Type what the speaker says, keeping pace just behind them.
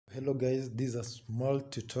Hello guys, this is a small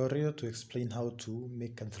tutorial to explain how to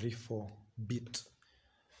make a 3/4 beat.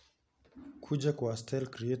 Kuja kwa style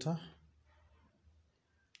creator,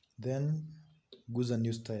 then guza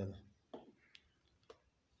new style.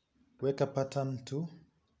 Weka pattern 2,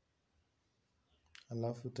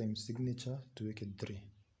 alafu time signature tuweke 3.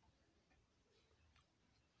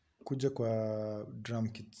 Kuja kwa drum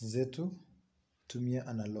kit zetu, tumia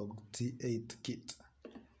analog T8 kit.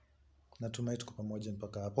 Natumai tuko pamoja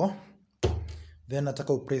mpaka hapo. Then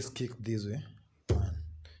nataka upress kick this way.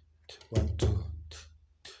 1 2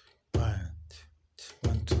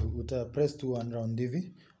 1 2. Uta press 2 1 round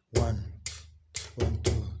hivi. 1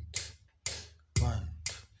 2 1.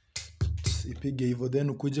 Ipige hivyo, then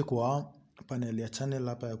ukuje kwa panel ya channel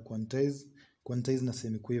hapa ya quantize na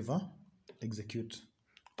semiquiver, execute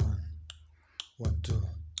 1 2.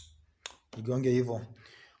 Igonge hivyo.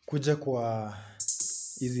 Kuja kwa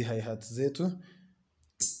hizi hi-hats zetu,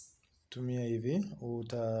 tumia hivi,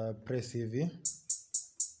 uta press hivi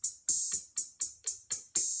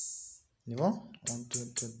hivyo.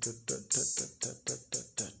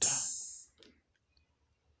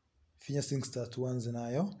 Finya sync start tuanze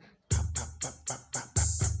nayo.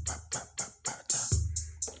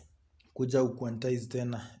 Kuja uquantize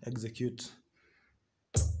tena, execute.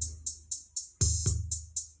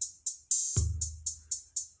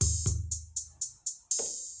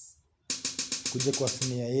 Kuja kwa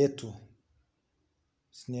snare yetu.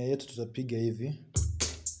 Snare yetu tutapiga hivi.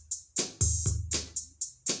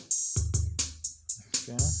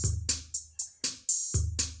 Okay.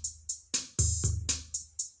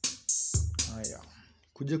 Haya.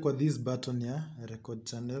 Kuja kwa this button ya record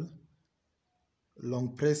channel.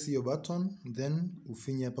 Long press hiyo button, then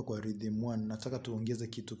ufinye hapa kwa rhythm 1. Nataka tuongeze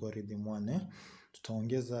kitu kwa rhythm 1.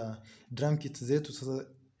 Tutaongeza drum kit zetu sasa,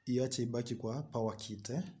 iache ibaki kwa power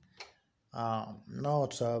kit. Nao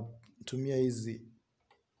tutatumia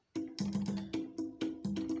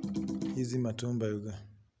hizi matumba yuga.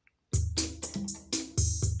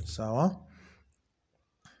 Sawa.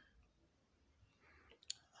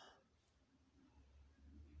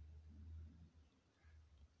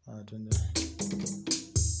 Tuende.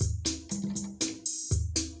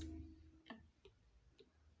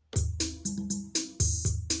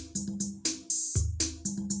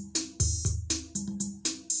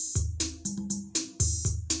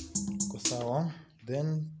 Sawa,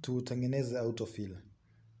 then tutengeneze autofill.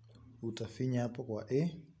 Utafinya hapo kwa A,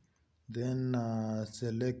 then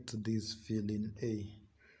select this fill in A.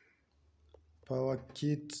 Power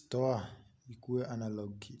kit toa ikuwe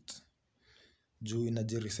analog kit, juu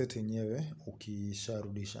inajireset yenyewe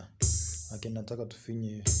ukisharudisha. Lakini nataka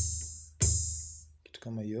tufinye kitu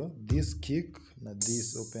kama hiyo, this kick na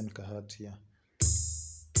this open kahat here.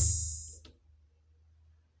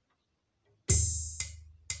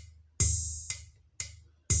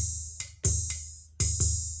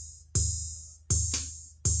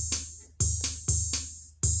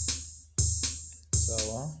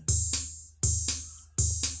 Sawa.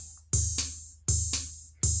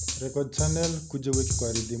 Record channel, kuja weki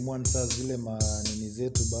kwa rhythm 1. Saa zile manini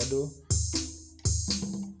zetu bado.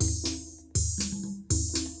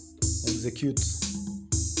 Execute.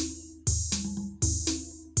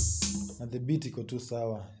 Na the beat iko tu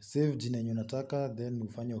sawa. Save jina yenye unataka, then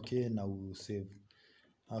ufanye okay na usave.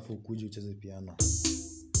 Alafu ukuje ucheze piano.